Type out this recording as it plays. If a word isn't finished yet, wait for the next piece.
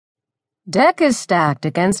Deck is stacked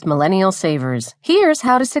against millennial savers. Here's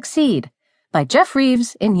how to succeed. By Jeff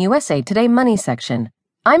Reeves in USA Today Money section.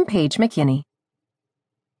 I'm Paige McKinney.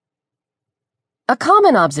 A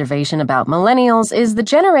common observation about millennials is the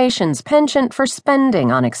generation's penchant for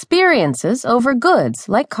spending on experiences over goods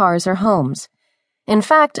like cars or homes. In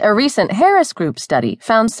fact, a recent Harris Group study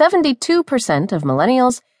found 72% of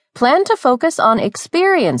millennials plan to focus on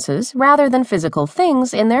experiences rather than physical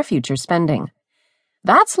things in their future spending.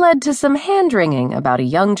 That's led to some hand-wringing about a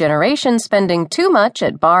young generation spending too much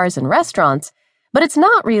at bars and restaurants, but it's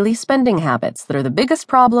not really spending habits that are the biggest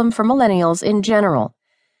problem for millennials in general.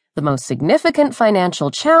 The most significant financial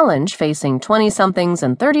challenge facing 20-somethings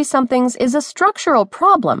and 30-somethings is a structural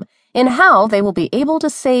problem in how they will be able to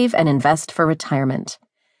save and invest for retirement.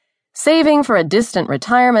 Saving for a distant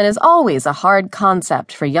retirement is always a hard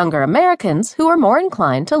concept for younger Americans who are more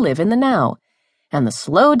inclined to live in the now. And the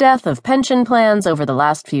slow death of pension plans over the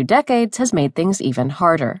last few decades has made things even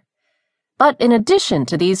harder. But in addition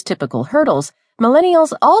to these typical hurdles,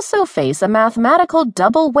 millennials also face a mathematical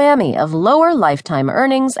double whammy of lower lifetime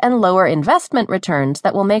earnings and lower investment returns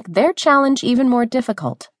that will make their challenge even more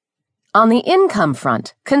difficult. On the income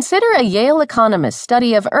front, consider a Yale economist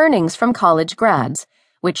study of earnings from college grads,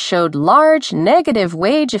 which showed large negative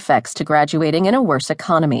wage effects to graduating in a worse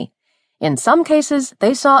economy. In some cases,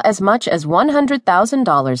 they saw as much as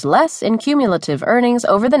 $100,000 less in cumulative earnings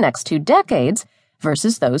over the next 2 decades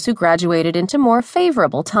versus those who graduated into more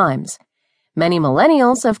favorable times. Many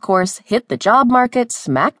millennials, of course, hit the job market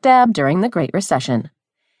smack dab during the Great Recession.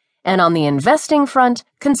 And on the investing front,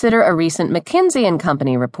 consider a recent McKinsey &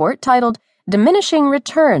 Company report titled Diminishing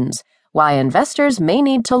Returns: Why Investors May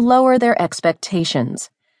Need to Lower Their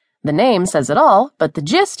Expectations. The name says it all, but the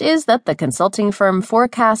gist is that the consulting firm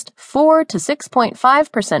forecast 4 to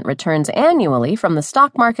 6.5% returns annually from the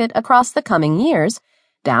stock market across the coming years,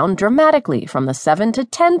 down dramatically from the 7 to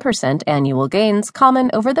 10% annual gains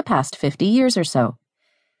common over the past 50 years or so.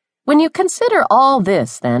 When you consider all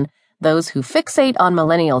this, then, those who fixate on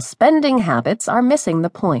millennial spending habits are missing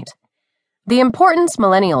the point. The importance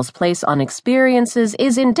millennials place on experiences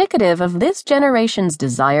is indicative of this generation's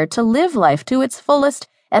desire to live life to its fullest,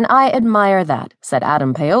 and I admire that, said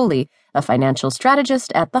Adam Paoli, a financial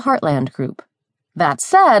strategist at the Heartland Group. That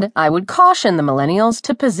said, I would caution the millennials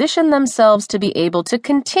to position themselves to be able to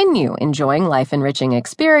continue enjoying life-enriching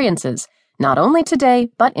experiences, not only today,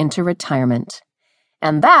 but into retirement.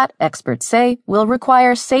 And that, experts say, will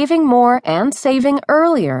require saving more and saving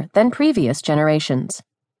earlier than previous generations.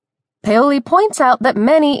 Paoli points out that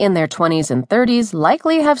many in their 20s and 30s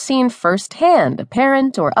likely have seen firsthand a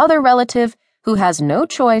parent or other relative who has no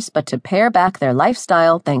choice but to pare back their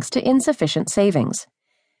lifestyle thanks to insufficient savings.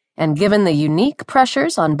 And given the unique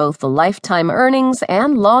pressures on both the lifetime earnings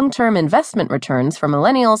and long-term investment returns for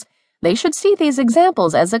millennials, they should see these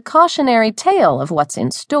examples as a cautionary tale of what's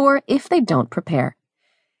in store if they don't prepare.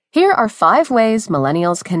 Here are 5 ways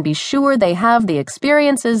millennials can be sure they have the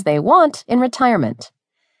experiences they want in retirement.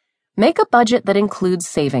 Make a budget that includes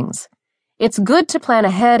savings. It's good to plan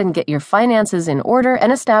ahead and get your finances in order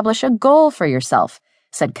and establish a goal for yourself,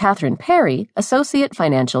 said Catherine Perry, Associate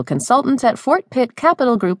Financial Consultant at Fort Pitt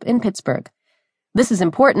Capital Group in Pittsburgh. This is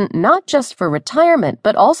important not just for retirement,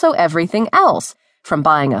 but also everything else, from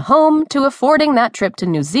buying a home to affording that trip to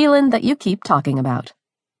New Zealand that you keep talking about.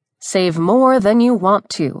 Save more than you want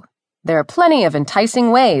to. There are plenty of enticing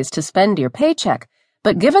ways to spend your paycheck,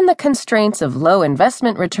 but given the constraints of low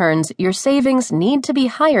investment returns, your savings need to be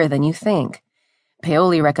higher than you think.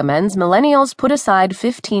 Paoli recommends millennials put aside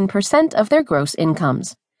 15% of their gross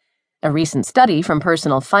incomes. A recent study from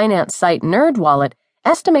personal finance site NerdWallet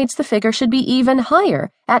estimates the figure should be even higher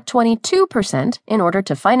at 22% in order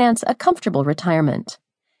to finance a comfortable retirement.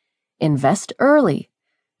 Invest early.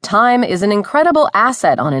 Time is an incredible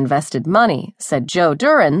asset on invested money, said Joe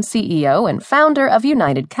Duran, CEO and founder of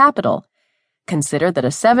United Capital. Consider that a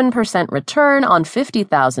 7% return on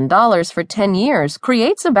 $50,000 for 10 years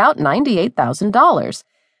creates about $98,000,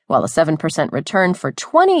 while a 7% return for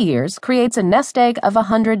 20 years creates a nest egg of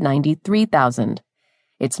 $193,000.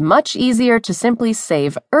 It's much easier to simply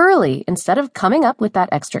save early instead of coming up with that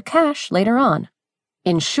extra cash later on.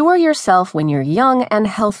 Insure yourself when you're young and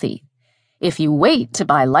healthy. If you wait to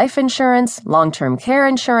buy life insurance, long-term care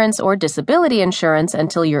insurance, or disability insurance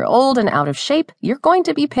until you're old and out of shape, you're going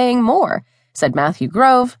to be paying more, said Matthew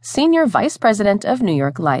Grove, Senior Vice President of New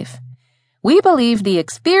York Life. We believe the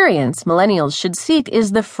experience millennials should seek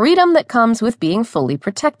is the freedom that comes with being fully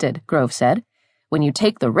protected, Grove said. When you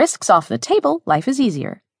take the risks off the table, life is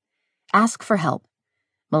easier. Ask for help.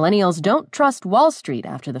 Millennials don't trust Wall Street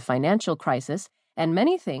after the financial crisis, and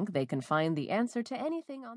many think they can find the answer to anything on